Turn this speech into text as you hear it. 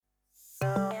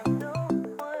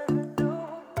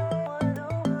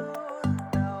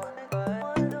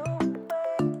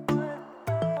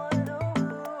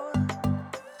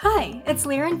Hi, it's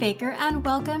Lyra Baker, and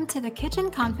welcome to the Kitchen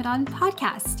Confidant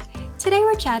podcast. Today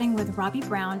we're chatting with Robbie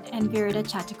Brown and Virida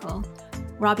Chatikul.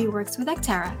 Robbie works with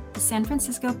Acterra, a San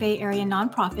Francisco Bay Area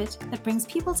nonprofit that brings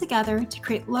people together to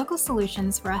create local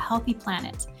solutions for a healthy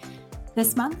planet.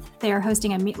 This month, they are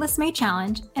hosting a Meatless May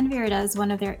Challenge, and Virida is one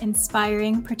of their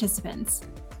inspiring participants.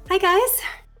 Hi, guys.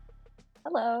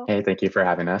 Hello. Hey, thank you for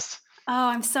having us. Oh,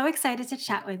 I'm so excited to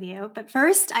chat with you. But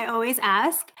first, I always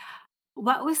ask,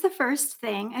 what was the first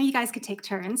thing, and you guys could take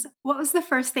turns, what was the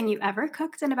first thing you ever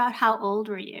cooked and about how old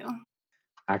were you?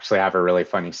 Actually, I have a really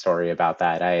funny story about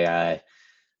that. I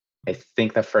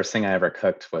think the first thing I ever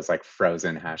cooked was like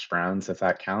frozen hash browns, if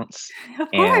that counts. Of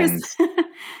And course.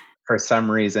 for some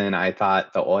reason, I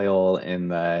thought the oil in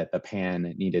the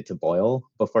pan needed to boil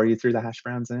before you threw the hash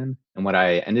browns in. And what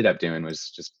I ended up doing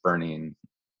was just burning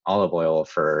olive oil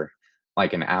for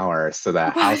like an hour. So the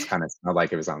house What? kind of smelled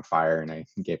like it was on fire, and I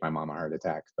gave my mom a heart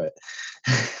attack. But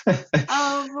that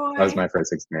Oh was boy. my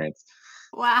first experience.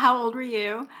 Wow, how old were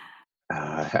you?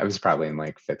 I was probably in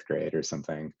like fifth grade or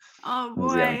something. Oh I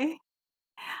was young. boy.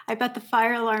 I bet the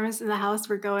fire alarms in the house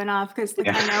were going off because, like,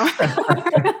 Yeah.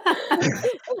 I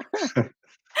know.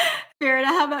 Jared,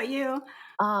 how about you?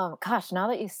 Gosh, now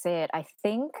that you say it, I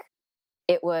think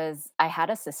I had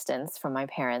assistance from my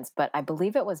parents, but I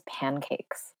believe it was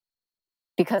pancakes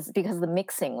because the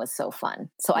mixing was so fun.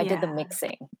 So I did the Yeah.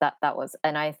 mixing. That was,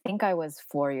 and I think I was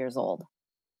 4 years old.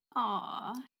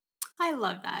 Aw, I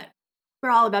love that. We're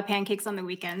all about pancakes on the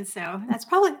weekends, so that's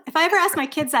probably, if I ever ask my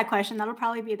kids that question, that'll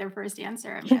probably be their first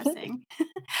answer, I'm guessing.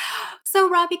 So,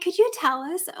 Robbie, could you tell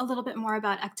us a little bit more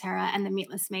about Acterra and the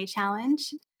Meatless May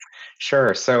Challenge?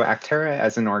 Sure. So Acterra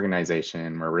as an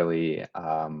organization, we're really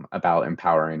about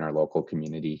empowering our local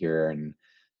community here and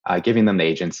giving them the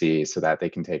agency so that they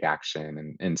can take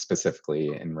action and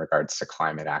specifically in regards to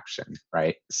climate action,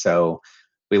 right? So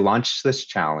we launched this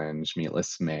challenge,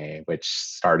 Meatless May, which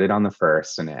started on the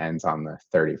 1st and it ends on the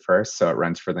 31st. So it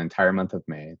runs for the entire month of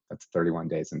May. That's 31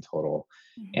 days in total.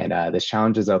 And Mhm. this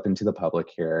challenge is open to the public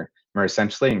here. We're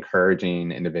essentially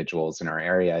encouraging individuals in our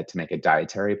area to make a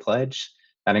dietary pledge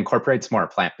that incorporates more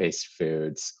plant-based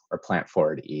foods or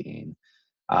plant-forward eating.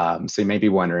 So you may be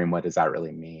wondering, what does that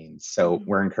really mean? So Mhm.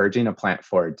 we're encouraging a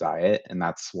plant-forward diet, and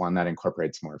that's one that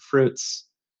incorporates more fruits,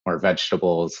 more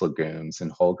vegetables, legumes,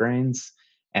 and whole grains,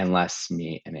 and less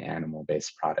meat and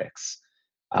animal-based products.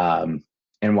 Um,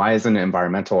 and why is an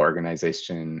environmental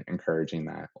organization encouraging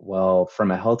that? Well,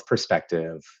 from a health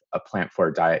perspective, a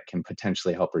plant-forward diet can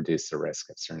potentially help reduce the risk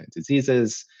of certain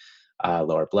diseases,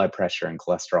 lower blood pressure and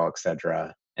cholesterol, et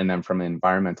cetera. And then from an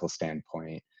environmental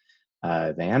standpoint,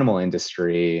 the animal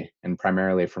industry, and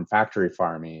primarily from factory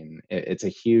farming, it's a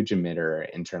huge emitter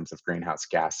in terms of greenhouse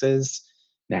gases.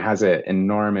 And it has an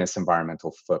enormous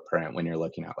environmental footprint when you're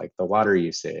looking at like the water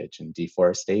usage and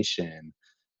deforestation,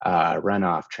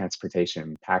 runoff,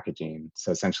 transportation, packaging.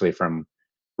 So essentially, from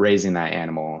raising that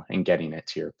animal and getting it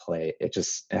to your plate, it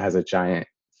has a giant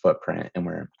footprint, and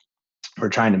we're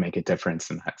trying to make a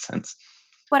difference in that sense.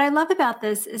 What I love about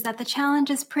this is that the challenge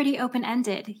is pretty open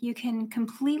ended. You can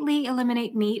completely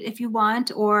eliminate meat if you want,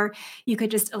 or you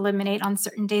could just eliminate on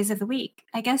certain days of the week.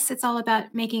 I guess it's all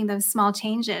about making those small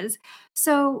changes.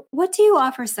 So, what do you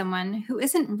offer someone who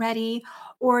isn't ready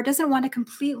or doesn't want to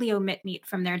completely omit meat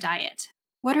from their diet?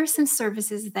 What are some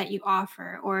services that you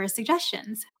offer or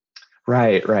suggestions?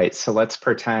 Right, right. So let's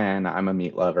pretend I'm a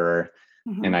meat lover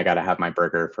and Mhm. I got to have my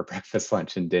burger for breakfast,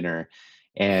 lunch, and dinner.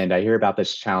 And I hear about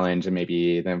this challenge, and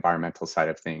maybe the environmental side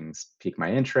of things pique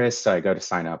my interest. So I go to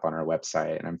sign up on our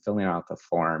website and I'm filling out the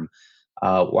form.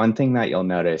 One thing that you'll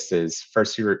notice is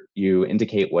first you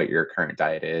indicate what your current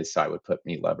diet is. So I would put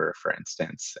meat lover, for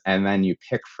instance, and then you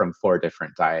pick from 4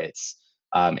 different diets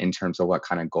in terms of what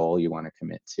kind of goal you want to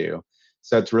commit to.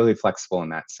 So it's really flexible in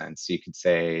that sense. You could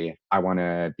say, I want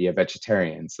to be a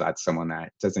vegetarian. So that's someone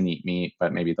that doesn't eat meat,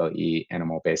 but maybe they'll eat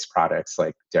animal based products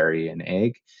like dairy and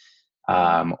egg.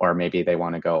 Right. Or maybe they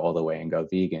want to go all the way and go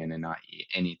vegan and not eat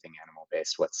anything animal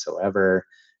based whatsoever.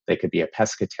 They could be a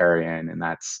pescatarian, and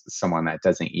that's someone that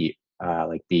doesn't eat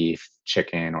like beef,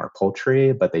 chicken, or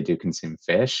poultry, but they do consume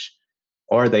fish.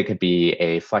 Or they could be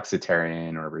a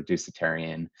flexitarian or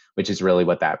reducitarian, which is really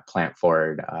what that plant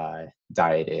forward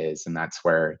diet is. And that's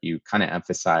where you kind of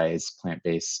emphasize plant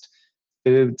based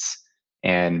foods,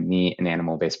 and meat and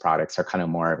animal based products are kind of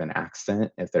more of an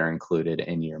accent if they're included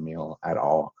in your meal at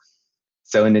all.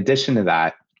 So, in addition to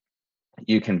that,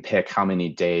 you can pick how many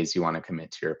days you want to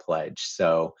commit to your pledge.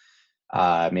 So,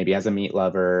 maybe as a meat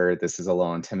lover, this is a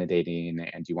little intimidating,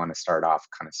 and you want to start off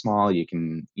kind of small. You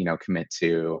can, commit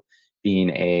to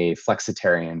being a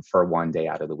flexitarian for one day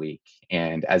out of the week.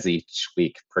 And as each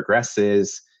week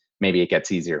progresses, maybe it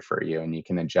gets easier for you and you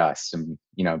can adjust and,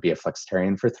 be a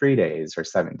flexitarian for 3 days or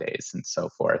 7 days and so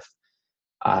forth.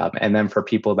 And then for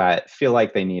people that feel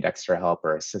like they need extra help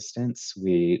or assistance,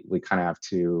 we kind of have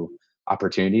two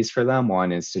opportunities for them.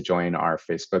 One is to join our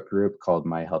Facebook group called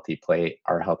My Healthy Plate,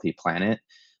 Our Healthy Planet,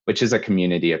 which is a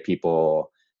community of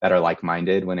people that are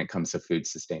like-minded when it comes to food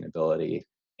sustainability.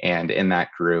 And in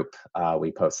that group,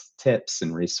 we post tips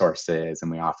and resources,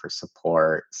 and we offer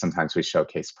support. Sometimes we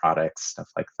showcase products, stuff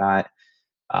like that.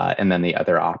 And then the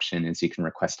other option is you can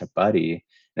request a buddy.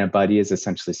 And a buddy is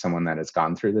essentially someone that has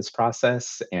gone through this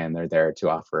process and they're there to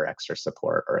offer extra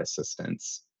support or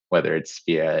assistance, whether it's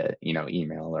via,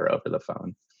 email or over the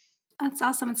phone. That's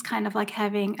awesome. It's kind of like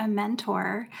having a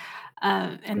mentor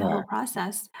in the whole Yeah.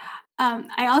 process.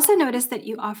 I also noticed that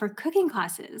you offer cooking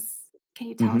classes. Can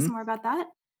you tell us hmm more about that?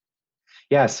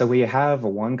 Yeah, so we have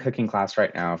one cooking class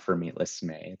right now for Meatless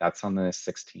May. That's on the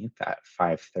 16th at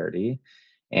 5:30,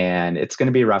 and it's going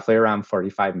to be roughly around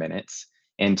 45 minutes.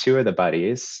 And two of the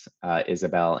buddies,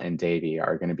 Isabel and Davey,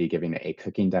 are going to be giving a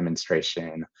cooking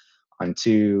demonstration on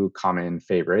two common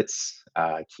favorites,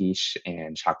 quiche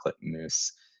and chocolate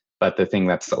mousse. But the thing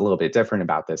that's a little bit different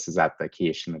about this is that the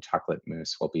quiche and the chocolate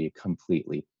mousse will be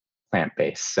completely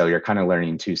plant-based. So you're kind of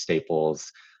learning two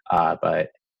staples, but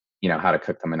how to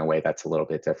cook them in a way that's a little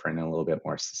bit different and a little bit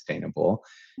more sustainable.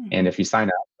 And Mhm. if you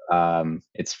sign up,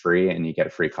 it's free and you get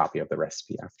a free copy of the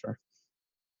recipe after.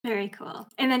 Very cool.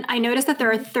 And then I noticed that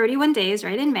there are 31 days,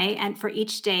 right, in May, and for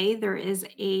each day there is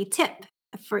a tip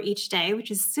for each day,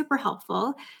 which is super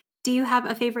helpful. Do you have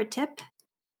a favorite tip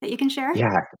that you can share?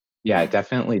 Yeah, yeah, I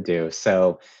definitely do.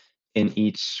 So in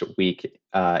each week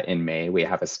in May, we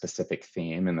have a specific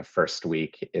theme, and the first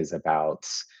week is about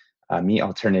meat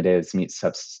alternatives, meat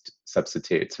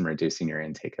substitutes, and reducing your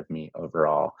intake of meat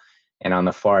overall. And on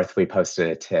the fourth, we posted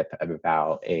a tip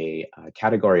about a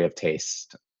category of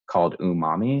taste called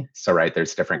umami. So, right,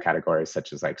 there's different categories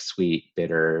such as like sweet,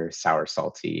 bitter, sour,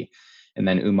 salty. And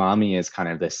then umami is kind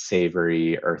of this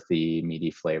savory, earthy,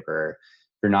 meaty flavor.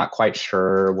 You're not quite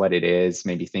sure what it is,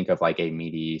 maybe think of like a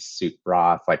meaty soup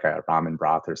broth, like a ramen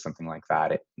broth or something like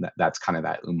that. That's kind of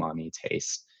that umami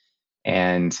taste.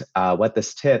 And what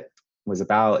this tip was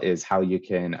about is how you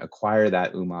can acquire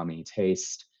that umami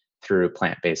taste through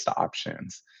plant-based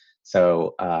options.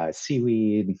 So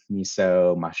seaweed,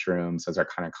 miso, mushrooms, those are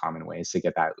kind of common ways to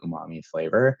get that umami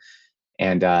flavor.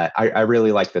 And I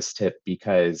really like this tip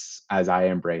because as I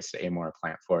embraced a more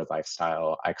plant forward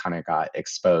lifestyle, I kind of got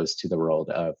exposed to the world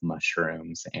of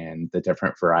mushrooms and the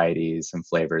different varieties and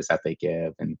flavors that they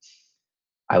give. And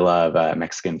I love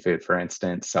Mexican food, for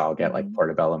instance. So I'll get like Mhm.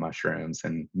 portobello mushrooms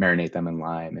and marinate them in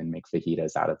lime and make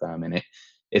fajitas out of them. And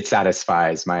it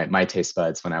satisfies my taste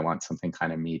buds when I want something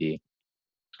kind of meaty.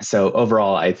 So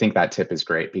overall, I think that tip is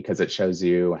great because it shows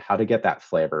you how to get that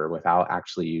flavor without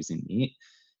actually using meat,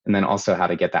 and then also how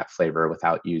to get that flavor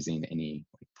without using any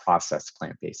like, processed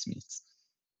plant-based meats.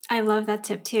 I love that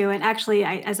tip too. And actually,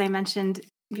 as I mentioned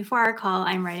before our call,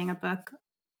 I'm writing a book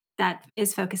that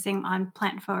is focusing on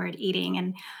plant forward eating.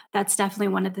 And that's definitely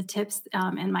one of the tips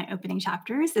in my opening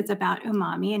chapters. It's about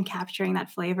umami and capturing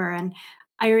that flavor. And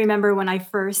I remember when I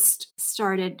first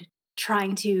started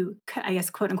trying to, I guess,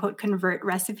 quote unquote, convert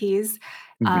recipes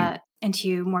hmm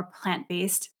into more plant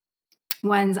based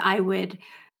ones, I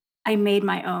made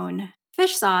my own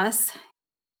fish sauce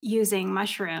using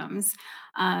mushrooms,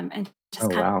 and just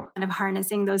Oh kind wow. of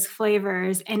harnessing those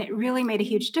flavors. And it really made a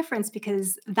huge difference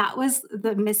because that was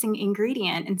the missing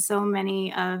ingredient in so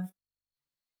many of,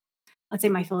 let's say,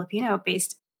 my Filipino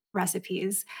based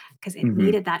recipes because it hmm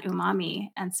needed that umami.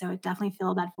 And so it definitely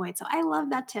filled that void. So I love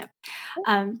that tip.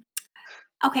 Um,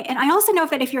 okay. And I also know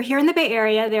that if you're here in the Bay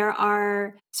Area, there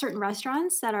are certain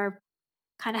restaurants that are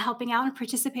kind of helping out and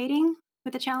participating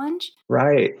with the challenge.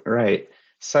 Right, right.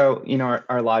 So,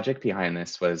 our logic behind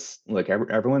this was, look,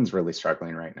 everyone's really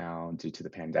struggling right now due to the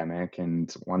pandemic.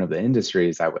 And one of the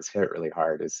industries that was hit really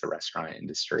hard is the restaurant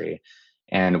industry.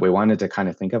 And we wanted to kind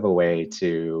of think of a way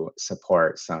to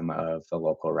support some of the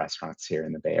local restaurants here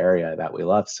in the Bay Area that we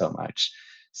love so much.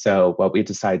 So, what we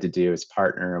decided to do is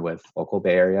partner with local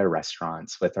Bay Area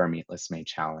restaurants with our Meatless May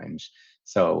Challenge.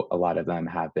 So a lot of them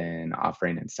have been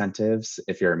offering incentives.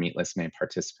 If you're a Meatless May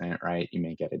participant, right, you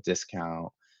may get a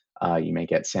discount. You may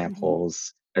get Mhm.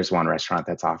 samples. There's one restaurant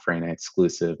that's offering an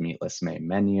exclusive Meatless May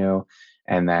menu.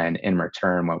 And then in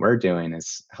return, what we're doing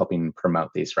is helping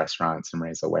promote these restaurants and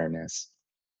raise awareness.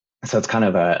 So it's kind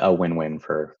of a win-win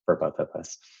for both of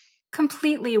us.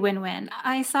 Completely win-win.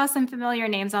 I saw some familiar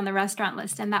names on the restaurant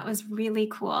list, and that was really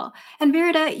cool. And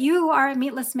Virida, you are a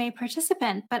Meatless May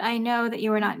participant, but I know that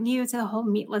you are not new to the whole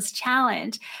Meatless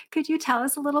Challenge. Could you tell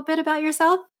us a little bit about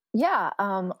yourself? Yeah,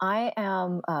 I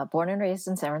am born and raised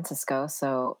in San Francisco,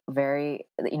 so very,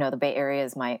 the Bay Area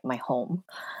is my home,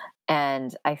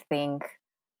 and I think,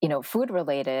 food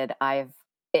related,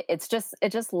 it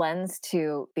just lends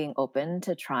to being open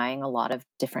to trying a lot of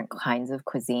different kinds of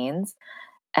cuisines.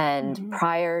 And Mhm.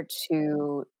 prior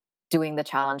to doing the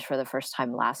challenge for the first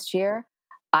time last year,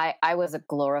 I was a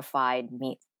glorified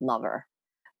meat lover.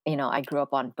 I grew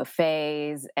up on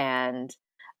buffets and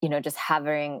just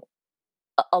having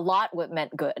a lot what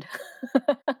meant good.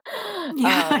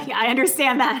 Yeah, um, yeah, I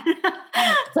understand that.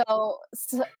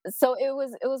 so it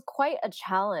was quite a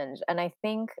challenge, and I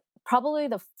think probably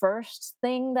the first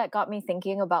thing that got me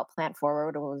thinking about plant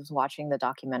forward was watching the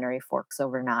documentary Forks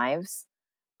Over Knives,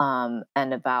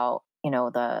 and about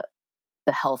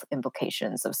the health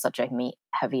implications of such a meat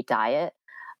heavy diet.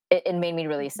 It made me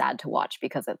really Mhm. sad to watch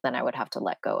because then I would have to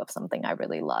let go of something I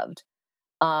really loved.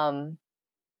 Um,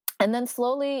 and then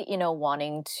slowly,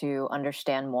 wanting to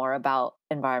understand more about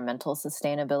environmental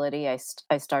sustainability,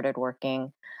 I started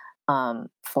working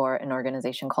for an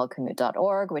organization called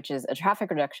Commute.org, which is a traffic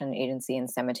reduction agency in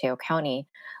San Mateo County.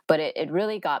 But it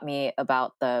really got me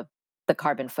about the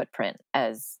carbon footprint,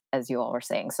 as you all were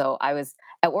saying. So I was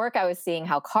at work, I was seeing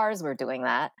how cars were doing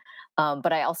that,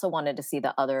 but I also wanted to see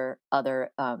the other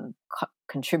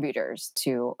contributors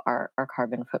to our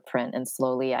carbon footprint. And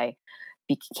slowly, I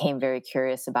became very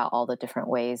curious about all the different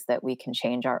ways that we can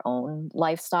change our own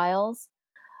lifestyles.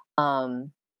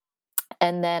 Um,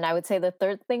 and then I would say the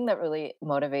third thing that really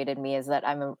motivated me is that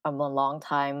I'm a long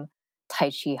time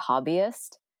Tai Chi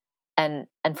hobbyist, and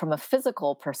from a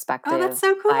physical Oh, that's perspective,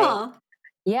 so I cool.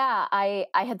 yeah, I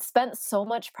had spent so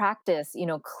much practice,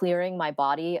 clearing my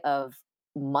body of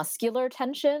muscular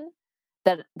tension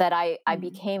that I Mm,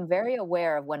 became very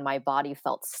aware of when my body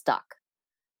felt stuck.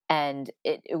 And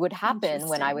it would happen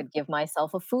when I interesting. would give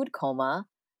myself a food coma,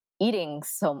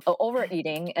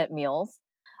 overeating at meals,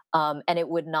 and it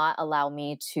would not allow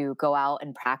me to go out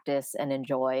and practice and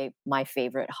enjoy my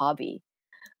favorite hobby.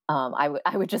 I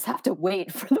would just have to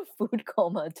wait for the food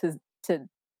coma to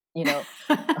you know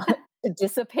to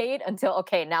dissipate until,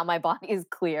 okay, now my body is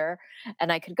clear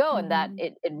and I could go, and that Mhm.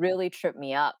 it really tripped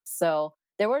me up. So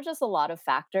there were just a lot of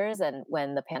factors, and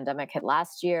when the pandemic hit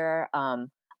last year,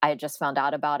 I had just found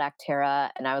out about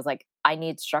Actera, and I was like, I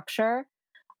need structure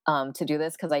to do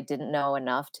this because I didn't know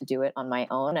enough to do it on my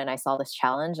own. And I saw this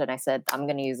challenge, and I said, I'm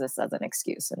going to use this as an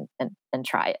excuse and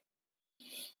try it.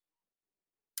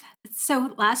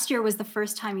 So last year was the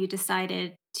first time you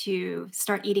decided to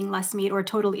start eating less meat or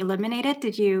totally eliminate it?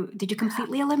 Did you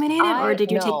completely eliminate it or I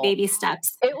did you take no, baby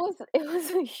steps? it was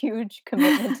a huge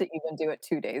commitment to even do it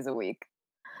 2 days a week.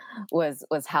 Was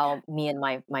how me and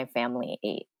my family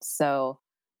ate. So,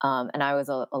 and I was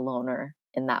a loner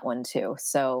in that one too.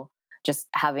 So just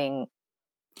having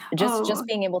just Oh,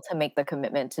 being able to make the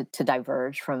commitment to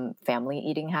diverge from family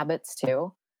eating habits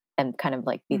too, and kind of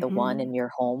like be the one mhm. in your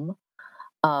home.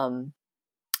 Um,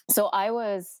 so I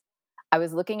was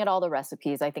looking at all the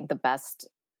recipes. I think the best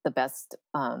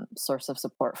source of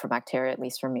support from Bacteria, at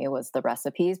least for me, was the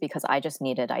recipes, because I just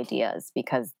needed ideas,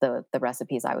 because the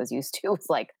recipes I was used to was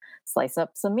like slice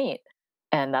up some meat,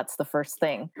 and that's the first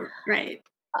thing. Right.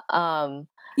 Um,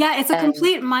 Yeah, it's a and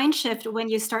complete mind shift when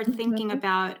you start thinking Mhm.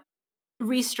 about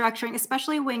restructuring,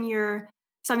 especially when you're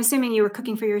so I'm assuming you were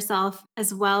cooking for yourself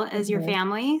as well as your Mhm.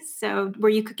 family. So were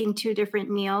you cooking 2 different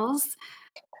meals?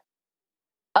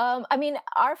 I mean,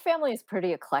 our family is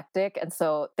pretty eclectic, and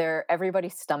so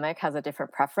everybody's stomach has a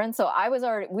different preference. So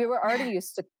we were already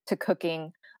used to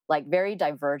cooking like very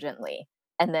divergently,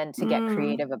 and then to get Mm,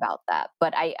 creative about that.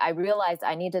 But I realized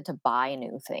I needed to buy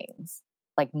new things,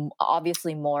 like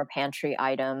obviously more pantry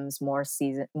items, more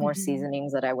mhm.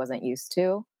 seasonings that I wasn't used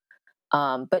to.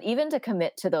 But even to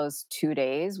commit to those 2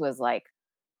 days was like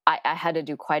I had to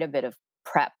do quite a bit of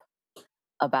prep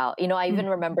about. I even Mhm.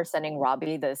 remember sending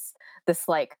Robbie this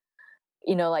like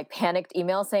like panicked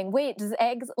email saying, "Wait, does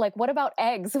eggs like what about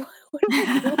eggs? What do I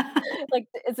do? Like,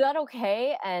 is that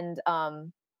okay?"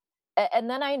 And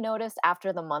then I noticed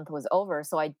after the month was over,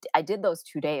 so I did those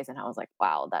 2 days, and I was like,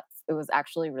 wow, it was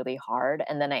actually really hard.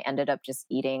 And then I ended up just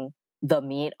eating the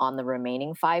meat on the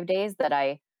remaining 5 days. That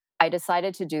I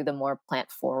decided to do the more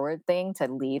plant forward thing, to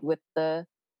lead with the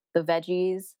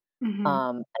veggies, Mhm.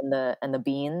 and the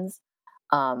beans,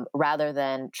 rather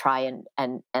than try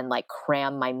and like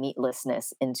cram my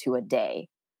meatlessness into a day.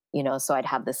 So I'd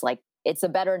have this, like, it's a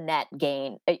better net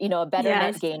gain, a better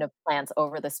net Yes. gain of plants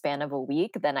over the span of a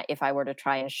week than if I were to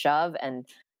try and shove and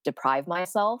deprive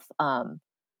myself.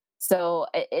 So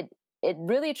it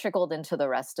really trickled into the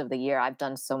rest of the year. I've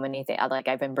done so many things. Like,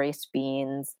 I've embraced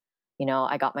beans.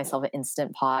 I got myself an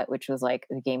instant pot, which was like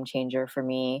a game changer for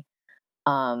me.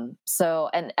 So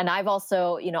and I've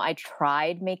also, I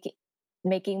tried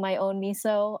making my own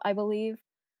miso, I believe.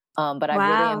 But I've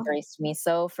really Wow. embraced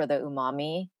miso for the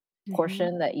umami Mhm.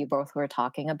 portion that you both were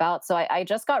talking about. So I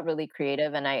just got really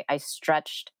creative, and I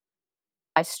stretched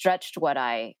what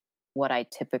I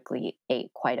typically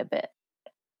ate quite a bit.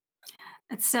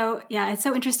 It's so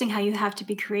interesting how you have to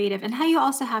be creative and how you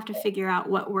also have to figure out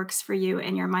what works for you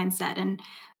and your mindset and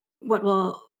what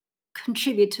will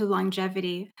contribute to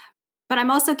longevity. But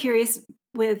I'm also curious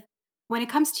with when it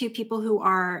comes to people who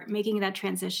are making that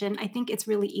transition, I think it's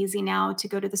really easy now to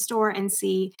go to the store and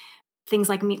see things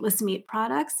like meatless meat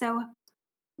products. So,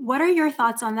 what are your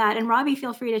thoughts on that? And Robbie,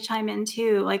 feel free to chime in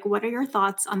too. Like, what are your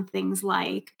thoughts on things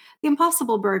like the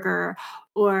Impossible Burger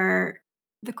or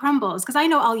the crumbles? Because I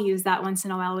know I'll use that once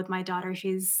in a while with my daughter.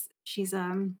 She's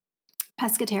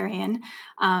pescatarian,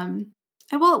 um,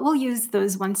 and we'll use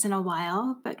those once in a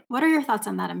while. But what are your thoughts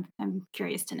on that? I'm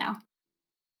curious to know.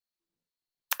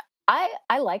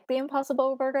 I like the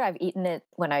Impossible Burger. I've eaten it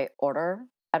when I order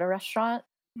at a restaurant.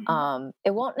 Mhm.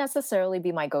 It won't necessarily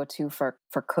be my go-to for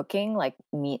cooking, like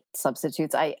meat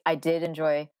substitutes. I did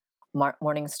enjoy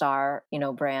Morningstar,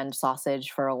 brand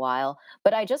sausage for a while,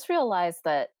 but I just realized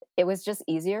that it was just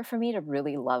easier for me to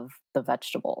really love the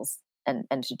vegetables and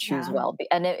to choose Yeah. well.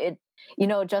 And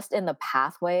just in the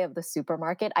pathway of the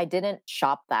supermarket, I didn't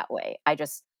shop that way. I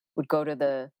just would go to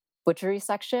the butchery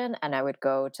section, and I would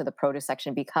go to the produce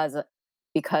section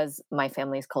because my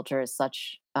family's culture is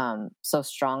so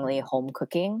strongly home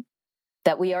cooking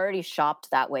that we already shopped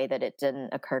that way, that it didn't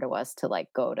occur to us to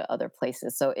like go to other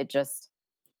places. So it just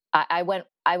I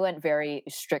went very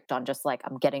strict on just like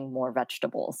I'm getting more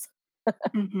vegetables.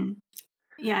 Mhm.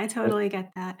 Yeah, I totally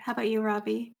get that. How about you,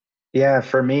 Robbie? Yeah,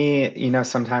 for me,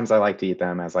 sometimes I like to eat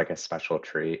them as like a special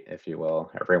treat, if you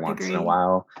will, every once in a Agree.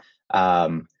 while.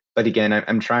 But again,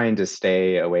 I'm trying to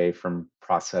stay away from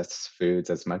processed foods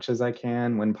as much as I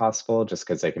can when possible, just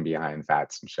because they can be high in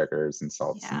fats and sugars and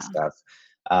salts and Yeah. stuff.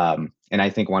 And I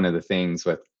think one of the things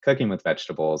with cooking with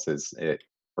vegetables is it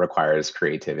requires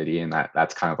creativity, and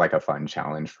that's kind of like a fun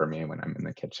challenge for me when I'm in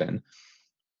the kitchen.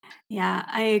 Yeah,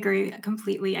 I agree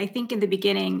completely. I think in the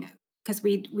beginning, because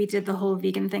we did the whole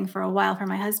vegan thing for a while for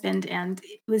my husband, and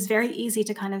it was very easy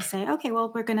to kind of say, okay,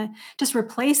 well, we're gonna just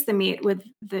replace the meat with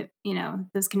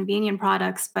those convenient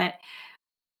products. But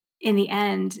in the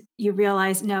end, you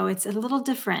realize no, it's a little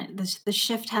different. The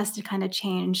shift has to kind of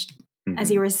change,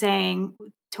 as you Mhm. were saying,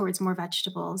 towards more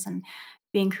vegetables and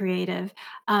being creative.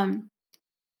 Um,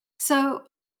 so,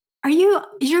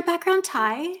 is your background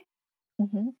Thai?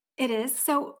 Hmm. It is.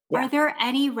 So, are Yeah. there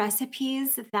any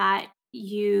recipes that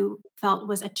you felt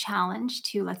was a challenge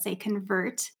to, let's say,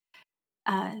 convert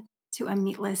uh, to a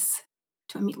meatless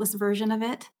version of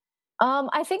it?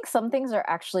 I think some things are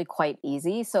actually quite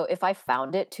easy. So if I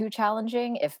found it too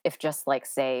challenging, if just like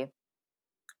say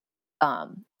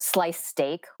sliced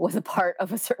steak was a part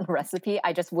of a certain recipe,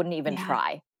 I just wouldn't even Yeah.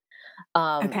 try.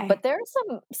 Okay. But there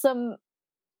are some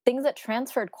things that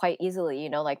transferred quite easily,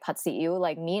 like pad see ew,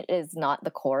 like meat is not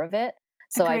the core of it.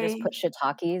 So I just Agree. put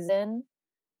shiitakes in.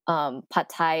 Pad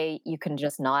thai, you can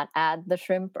just not add the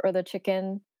shrimp or the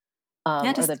chicken,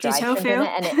 Yeah. or the Just do dried shrimp in tofu.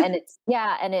 it,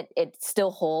 and it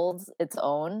still holds its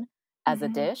own as a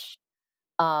Hmm. dish.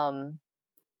 Um,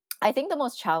 I think the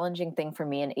most challenging thing for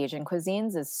me in Asian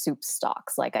cuisines is soup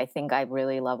stocks. Like I think I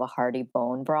really love a hearty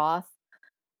bone broth.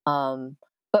 Um,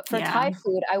 but for Yeah. Thai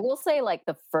food, I will say like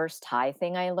the first Thai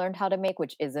thing I learned how to make,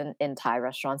 which isn't in Thai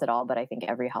restaurants at all, but I think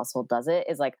every household does it,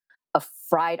 is like a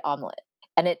fried omelet.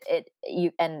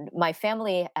 And my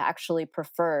family actually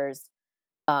prefers,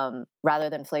 rather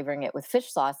than flavoring it with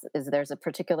fish sauce, is there's a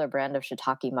particular brand of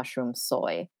shiitake mushroom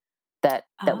soy that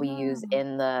we use Oh.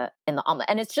 in the omelet,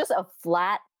 and it's just a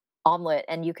flat omelet,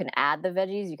 and you can add the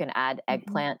veggies, you can add Hmm.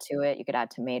 eggplant to it, you could add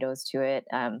tomatoes to it,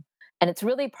 and it's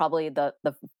really probably the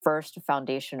first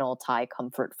foundational Thai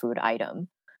comfort food item.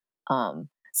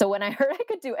 So when I heard I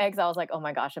could do eggs, I was like, oh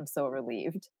my gosh, I'm so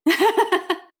relieved.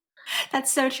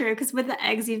 That's so true. Because with the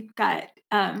eggs, you've got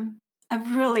a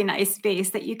really nice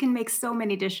base that you can make so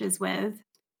many dishes with,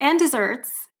 and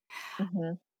desserts.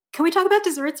 Hmm. Can we talk about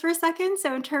desserts for a second?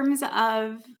 So in terms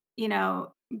of,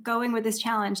 going with this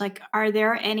challenge, like, are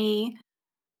there any,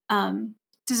 um,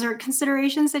 dessert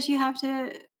considerations that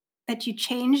you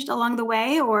changed along the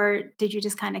way, or did you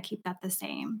just kinda keep that the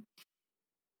same?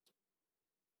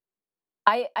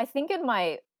 I think in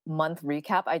my month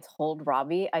recap, I told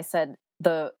Robbie, I said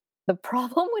the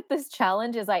problem with this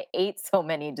challenge is I ate so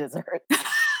many desserts.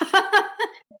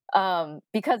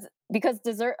 Because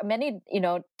dessert, many,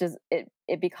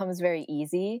 it becomes very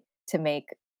easy to make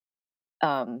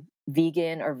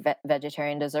vegan or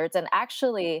vegetarian desserts. And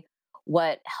actually,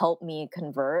 what helped me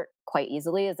convert quite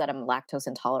easily is that I'm lactose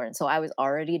intolerant. So I was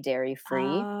already dairy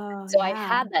free. Oh, So I yeah.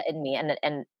 had that in me,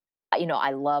 and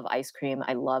I love ice cream.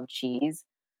 I love cheese.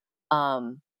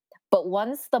 Um, but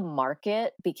once the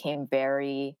market became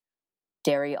very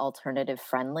dairy alternative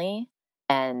friendly,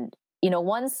 and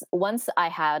once I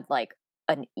had like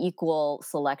an equal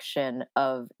selection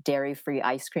of dairy free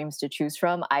ice creams to choose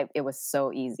from, I it was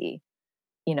so easy,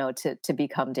 to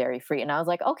become dairy free. And I was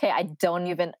like, okay, I don't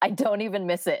even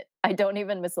miss it. I don't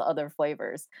even miss the other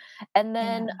flavors. And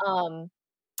then Yeah.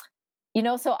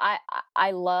 so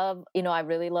I love, I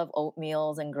really love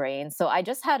oatmeals and grains. So I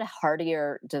just had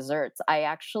heartier desserts. I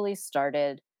actually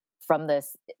started from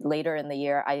this later in the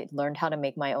year. I learned how to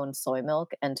make my own soy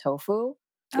milk and tofu,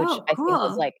 which Oh, I think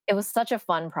was cool. like, it was such a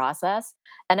fun process.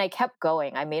 And I kept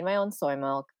going. I made my own soy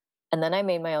milk, and then I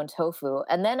made my own tofu.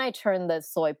 And then I turned the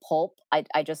soy pulp.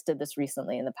 I just did this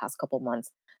recently in the past couple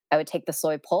months. I would take the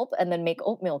soy pulp and then make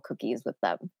oatmeal cookies with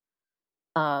them.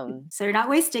 Um, So you're not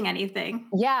wasting anything.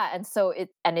 yeah, and so it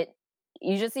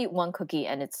you just eat one cookie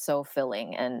and it's so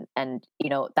filling, and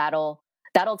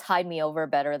that'll tide me over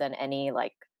better than any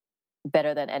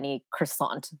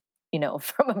croissant,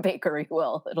 from a bakery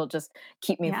will. It'll just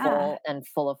keep me Yeah. full and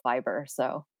full of fiber.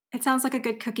 So, It sounds like a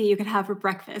good cookie you could have for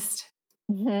breakfast.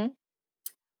 mhm.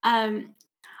 Um,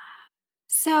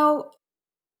 so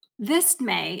this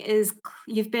May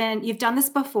you've done this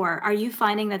before. Are you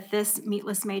finding that this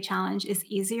Meatless May challenge is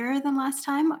easier than last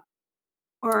time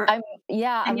or I'm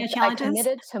yeah, any I challenges?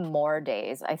 committed to more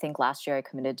days. I think last year I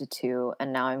committed to 2,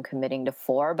 and now I'm committing to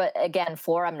 4. But again,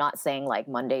 4, I'm not saying like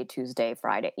Monday, Tuesday,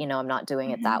 Friday. I'm not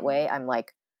doing it that Mhm. way. I'm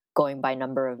like going by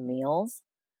number of meals.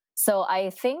 So I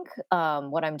think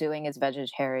what I'm doing is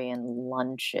vegetarian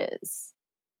lunches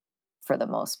for the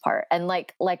most part. And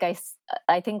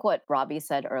I think what Robbie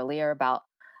said earlier about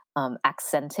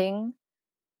accenting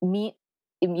meat.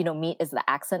 Meat is the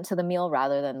accent to the meal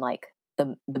rather than like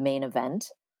the main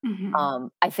event. Mhm.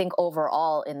 I think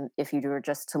overall, if you were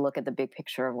just to look at the big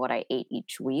picture of what I ate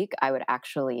each week, I would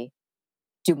actually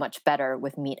do much better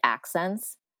with meat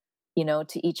accents,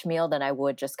 to each meal than I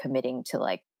would just committing to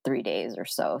like 3 days or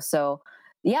so. So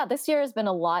yeah, this year has been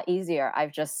a lot easier.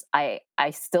 I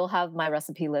still have my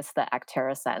recipe list that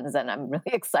Actera sends, and I'm really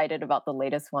excited about the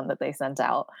latest one that they sent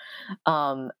out.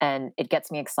 And it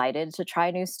gets me excited to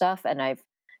try new stuff. And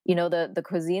the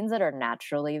cuisines that are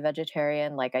naturally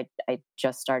vegetarian, like I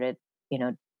just started, you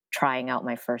know, trying out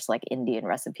my first like Indian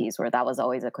recipes, where that was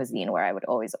always a cuisine where I would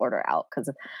always order out because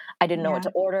I didn't know what Yeah.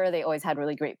 to order. They always had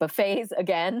really great buffets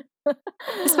again.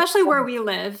 Especially where we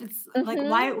live. It's like,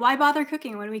 Mhm. why bother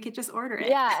cooking when we could just order it?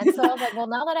 Yeah, and so I was like, well,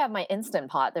 now that I have my Instant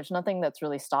Pot, there's nothing that's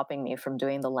really stopping me from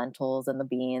doing the lentils and the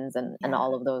beans and Yeah.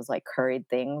 all of those like curried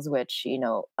things, which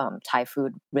Thai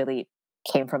food really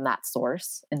came from that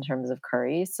source in terms of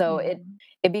curry. So it Mhm.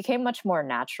 it became much more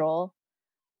natural.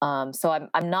 So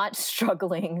I'm not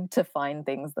struggling to find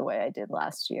things the way I did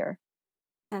last year.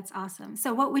 That's awesome.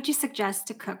 So what would you suggest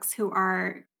to cooks who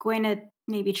are going to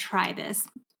maybe try this?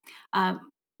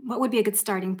 What would be a good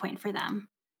starting point for them?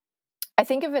 I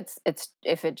think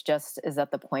if it just is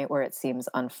at the point where it seems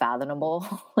unfathomable,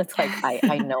 it's like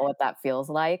I know what that feels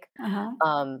like. Uh-huh.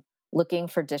 Um, Looking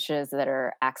for dishes that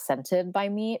are accented by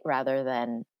meat rather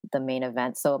than the main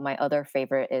event. So my other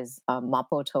favorite is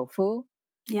mapo tofu,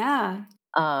 Yeah.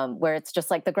 where it's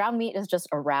just like the ground meat is just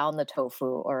around the tofu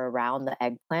or around the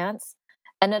eggplants.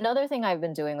 And another thing I've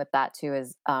been doing with that too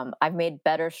is I've made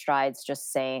better strides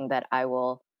just saying that I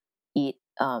will eat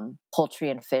poultry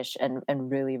and fish and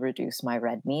really reduce my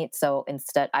red meat. So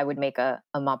instead, I would make a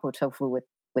mapo tofu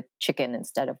with chicken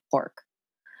instead of pork.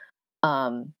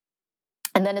 Um,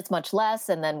 and then it's much less.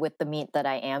 And then with the meat that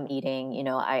I am eating,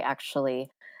 I actually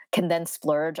can then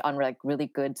splurge on like really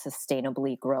good,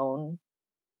 sustainably grown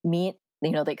meat,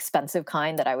 the expensive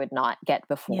kind that I would not get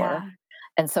before. Yeah.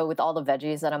 And so with all the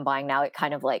veggies that I'm buying now, it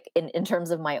kind of like in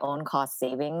terms of my own cost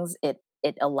savings, it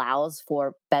allows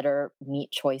for better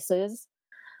meat choices.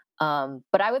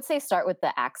 But I would say start with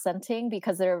the accenting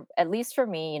because they're, at least for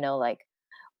me, like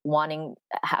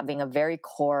having a very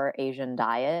core Asian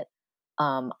diet.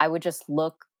 I would just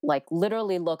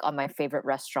literally look on my favorite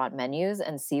restaurant menus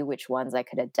and see which ones I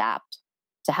could adapt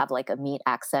to have like a meat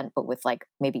accent, but with like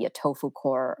maybe a tofu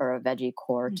core or a veggie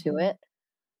core to Mhm. it.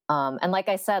 And like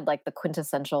I said, like the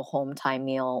quintessential home Thai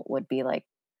meal would be like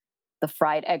the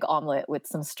fried egg omelet with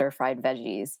some stir fried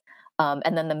veggies.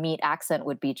 And then the meat accent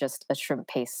would be just a shrimp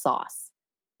paste sauce.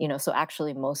 So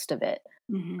actually most of it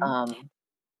Mhm. um,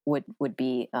 would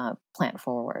be plant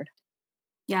forward.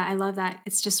 Yeah, I love that.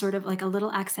 It's just sort of like a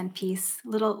little accent piece,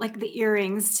 little like the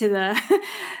earrings to the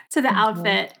to the Mhm.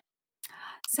 outfit.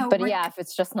 So But we're yeah, if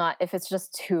it's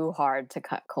just too hard to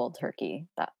cut cold turkey,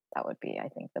 that would be, I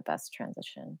think, the best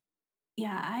transition.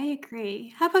 yeah, I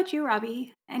agree. How about you,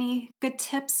 Robbie? Any good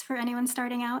tips for anyone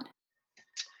starting out?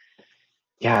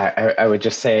 Yeah, I would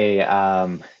just say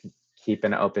keep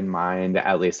an open mind.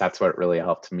 At least that's what really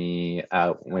helped me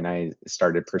when I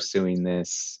started pursuing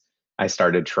this. I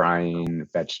started trying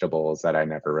vegetables that I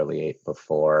never really ate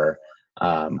before.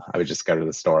 I would just go to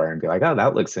the store and be like, "Oh,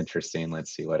 that looks interesting.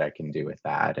 Let's see what I can do with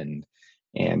that." And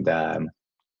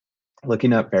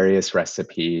looking up various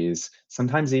recipes.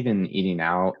 Sometimes even eating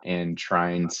out and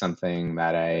trying something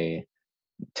that I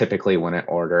typically wouldn't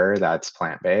order that's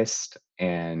plant-based,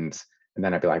 and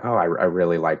then I'd be like, "Oh, I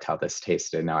really liked how this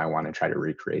tasted. Now I wanna try to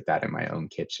recreate that in my own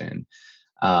kitchen."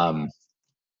 Um,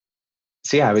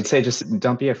 so yeah, I would say just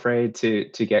don't be afraid to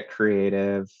get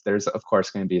creative. There's, of course,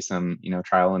 gonna be some,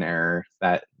 trial and error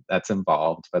that's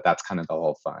involved, but that's kind of the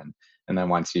whole fun. And then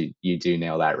once you do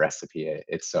nail that recipe,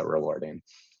 it's so rewarding.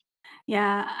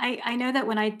 Yeah, I know that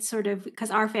when I sort of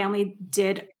because our family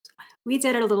did we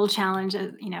did a little challenge,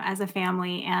 as a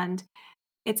family, and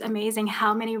it's amazing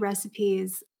how many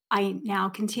recipes I now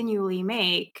continually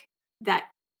make that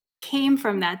came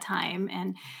from that time.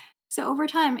 And so over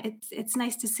time, it's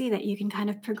nice to see that you can kind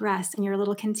of progress in your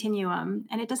little continuum,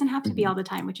 and it doesn't have to be Mhm. all the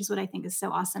time, which is what I think is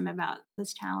so awesome about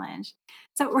this challenge.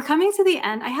 So we're coming to the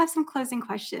end. I have some closing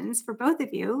questions for both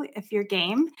of you, if you're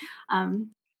game. You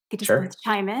could just Sure. both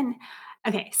chime in.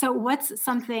 Okay, so what's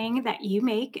something that you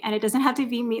make, and it doesn't have to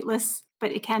be meatless,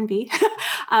 but it can be,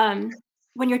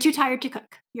 when you're too tired to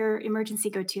cook, your emergency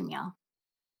go-to meal?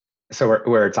 So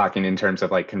we're talking in terms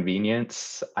of, like,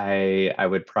 convenience. I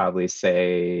would probably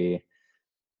say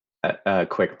a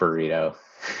quick burrito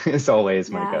is always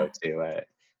my Yeah. go-to,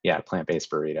 yeah, plant-based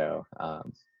burrito,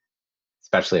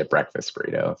 especially a breakfast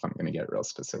burrito if I'm gonna get real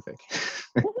specific.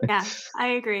 Yeah, I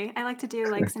agree. I like to do,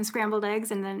 like, some scrambled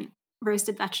eggs and then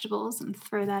roasted vegetables and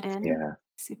throw that in. Yeah.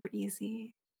 Super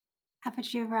easy. How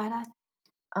about you, Verada?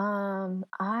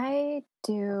 I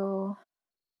do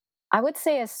I would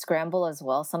say a scramble as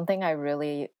well. Something I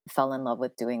really fell in love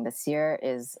with doing this year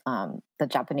is the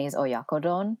Japanese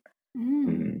oyakodon.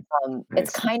 Mm. Mm,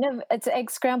 It's nice. kind of it's egg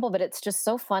scramble, but it's just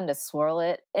so fun to swirl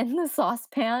it in the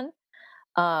saucepan.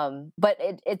 But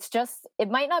it's just it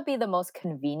might not be the most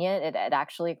convenient. It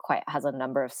actually quite has a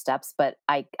number of steps, but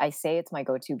I say it's my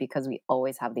go-to because we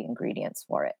always have the ingredients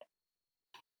for it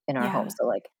in our home. Yeah. So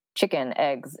like chicken,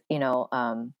 eggs,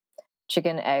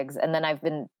 chicken, eggs, and then I've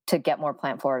been to get more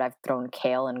plant forward, I've thrown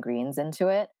kale and greens into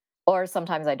it. Or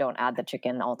sometimes I don't add the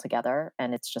chicken altogether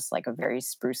and it's just like a very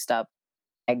spruced up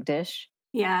egg dish.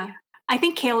 Yeah. I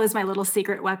think kale is my little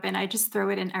secret weapon. I just throw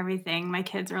it in everything. My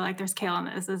kids are like, "There's kale in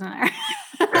this, isn't there?"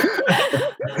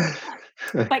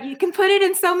 But you can put it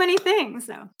in so many things,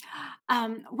 so,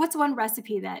 what's one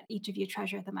recipe that each of you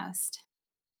treasure the most?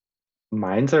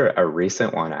 Mine's a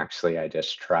recent one, actually, I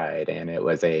just tried, and it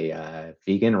was a,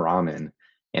 vegan ramen,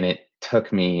 and it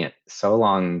took me so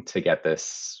long to get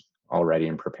this all ready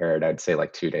and prepared. I'd say,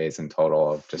 like, 2 days in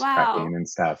total of just prepping Wow. and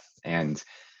stuff, and,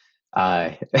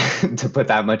 uh, to put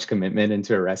that much commitment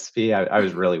into a recipe, I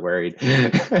was really worried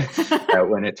that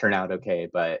when it turned out okay,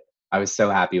 but I was so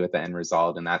happy with the end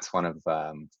result, and that's one of,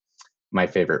 my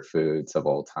favorite foods of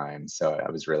all time, so I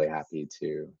was really happy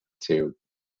to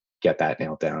get that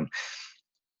nailed down.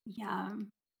 Yum.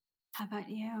 How about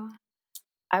you?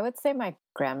 I would say my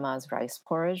grandma's rice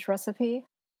porridge recipe.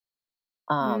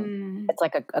 Mm. It's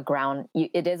like a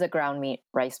it is a ground meat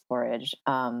rice porridge,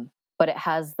 but it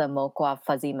has the mocha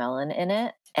fuzzy melon in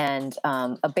it. And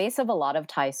a base of a lot of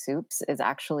Thai soups is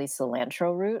actually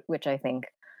cilantro root, which I think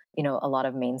a lot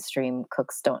of mainstream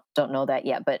cooks don't know that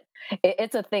yet. But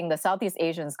it's a thing. The Southeast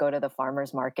Asians go to the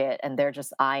farmers market and they're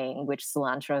just eyeing which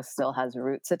cilantro still has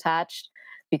roots attached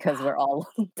because we're all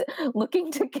looking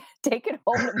to take it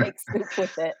home to make soup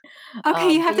with it.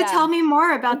 Okay, you But have to yeah. tell me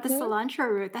more about the Mhm. cilantro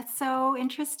root. That's so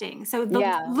interesting. So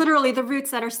Yeah. literally the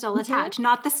roots that are still Mhm. attached,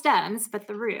 not the stems, but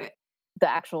the root. The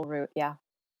actual root, yeah.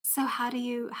 So how do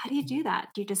you do that?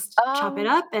 Do you just chop it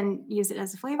Um, up and use it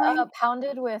as a flavoring?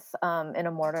 Pounded with, in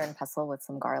a mortar and pestle with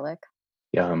some garlic.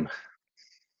 Yum.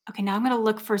 Okay, now I'm gonna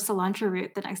look for cilantro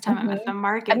root the next time I'm at Mhm. the I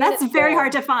market. mean, That's it's very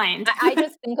hard gold. to find. I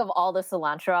just think of all the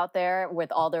cilantro out there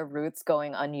with all their roots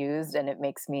going unused, and it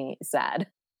makes me sad.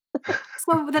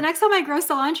 So the next time I grow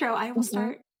cilantro, I will Mhm,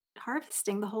 start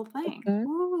harvesting the whole thing. mhm.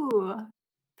 Ooh,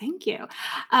 thank you.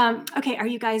 Okay, are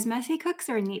you guys messy cooks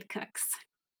or neat cooks?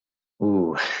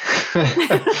 Ooh.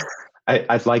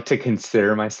 I'd like to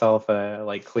consider myself a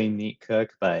like clean meat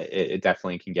cook, but it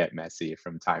definitely can get messy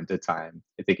from time to time.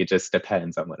 I think it just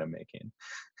depends on what I'm making.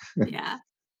 Yeah.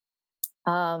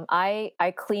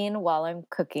 I clean while I'm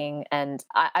cooking, and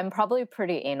I'm probably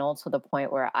pretty anal to the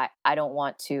point where I don't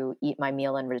want to eat my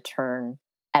meal and return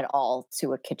at all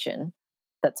to a kitchen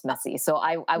that's messy. So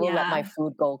I will let my Yeah.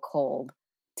 food go cold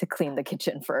to clean the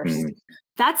kitchen first. Mm.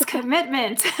 That's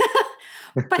commitment.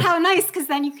 But how nice, because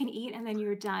then you can eat and then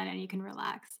you're done and you can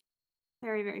relax.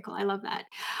 Very, very cool. I love that.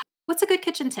 What's a good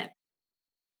kitchen tip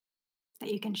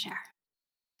that you can share?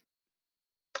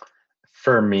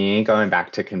 For me, going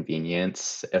back to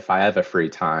convenience, if I have a free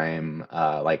time,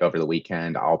 like over the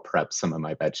weekend, I'll prep some of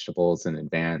my vegetables in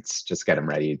advance, just get them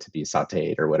ready to be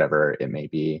sautéed or whatever it may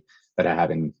be that I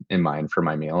have in mind for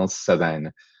my meals. So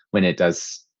then when it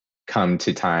does come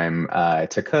to time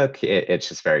to cook, it's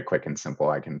just very quick and simple.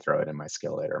 I can throw it in my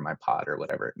skillet or my pot or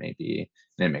whatever it may be,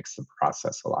 and it makes the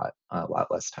process a lot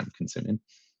less time consuming.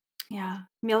 Yeah.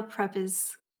 Meal prep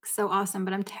is so awesome,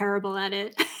 but I'm terrible at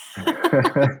it.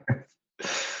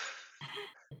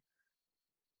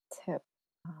 Tip.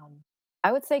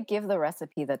 I would say give the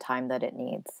recipe the time that it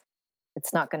needs.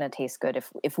 It's not going to taste good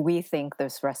if we think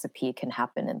this recipe can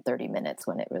happen in 30 minutes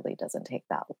when it really doesn't take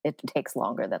that. It takes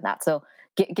longer than that. So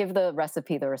give the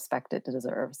recipe the respect it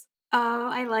deserves. Oh,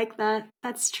 I like that.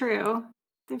 That's true.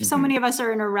 There's so Mhm. many of us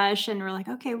are in a rush and we're like,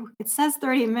 okay, it says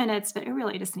 30 minutes, but it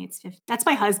really just needs 50. That's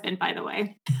my husband, by the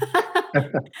way.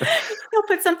 He'll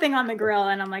put something on the grill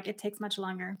and I'm like, it takes much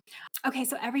longer. Okay,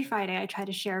 so every Friday I try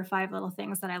to share 5 little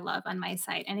things that I love on my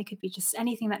site, and it could be just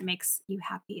anything that makes you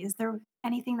happy. Is there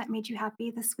anything that made you happy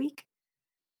this week?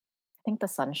 I think the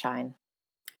sunshine.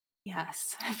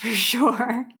 Yes, for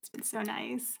sure. It's been so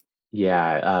nice.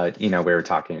 Yeah, we were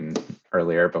talking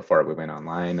earlier before we went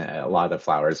online. A lot of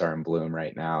flowers are in bloom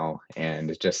right now,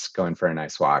 and just going for a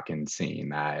nice walk and seeing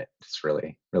that just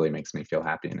really, really makes me feel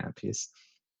happy and at peace.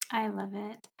 I love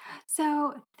it.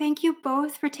 So, thank you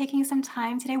both for taking some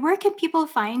time today. Where can people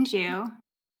find you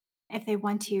if they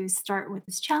want to start with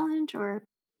this challenge or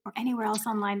anywhere else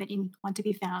online that you want to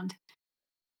be found?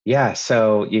 Yeah,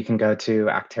 so you can go to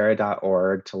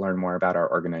actera.org to learn more about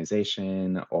our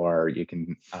organization, or you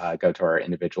can go to our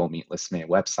individual Meatless May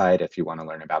website if you want to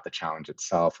learn about the challenge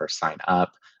itself or sign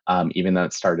up. Even though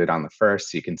it started on the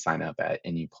 1st, you can sign up at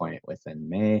any point within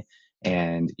May.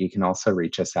 And you can also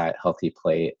reach us at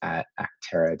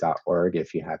healthyplate@actera.org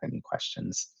if you have any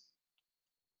questions.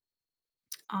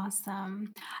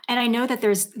 Awesome. And I know that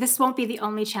this won't be the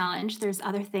only challenge. There's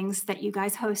other things that you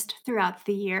guys host throughout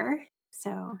the year.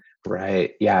 So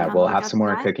Right. be Yeah, on the we'll have lookout some for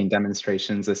more that. cooking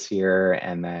demonstrations this year,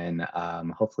 and then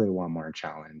hopefully one more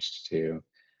challenge to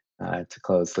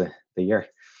close the year.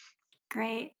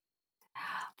 Great.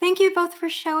 Thank you both for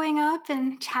showing up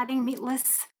and chatting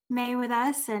meatless May with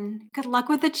us, and good luck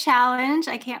with the challenge.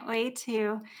 I can't wait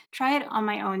to try it on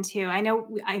my own too. I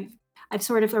know I've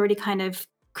sort of already kind of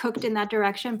cooked in that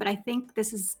direction, but I think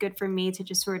this is good for me to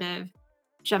just sort of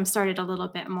jumpstart it a little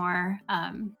bit more,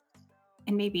 and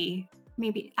maybe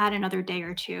add another day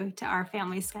or two to our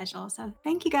family schedule. So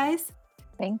thank you guys.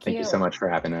 Thank Thank you so you. much for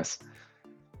having us.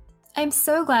 I'm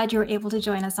so glad you were able to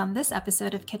join us on this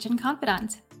episode of Kitchen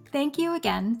Confidant. Thank you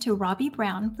again to Robbie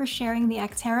Brown for sharing the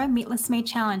Actera Meatless May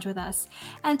Challenge with us,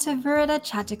 and to Virida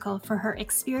Chatikal for her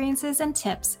experiences and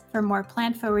tips for more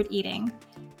plant-forward eating.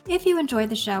 If you enjoyed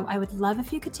the show, I would love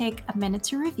if you could take a minute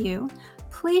to review.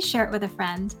 Please share it with a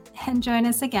friend, and join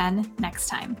us again next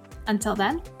time. Until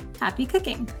then, happy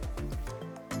cooking!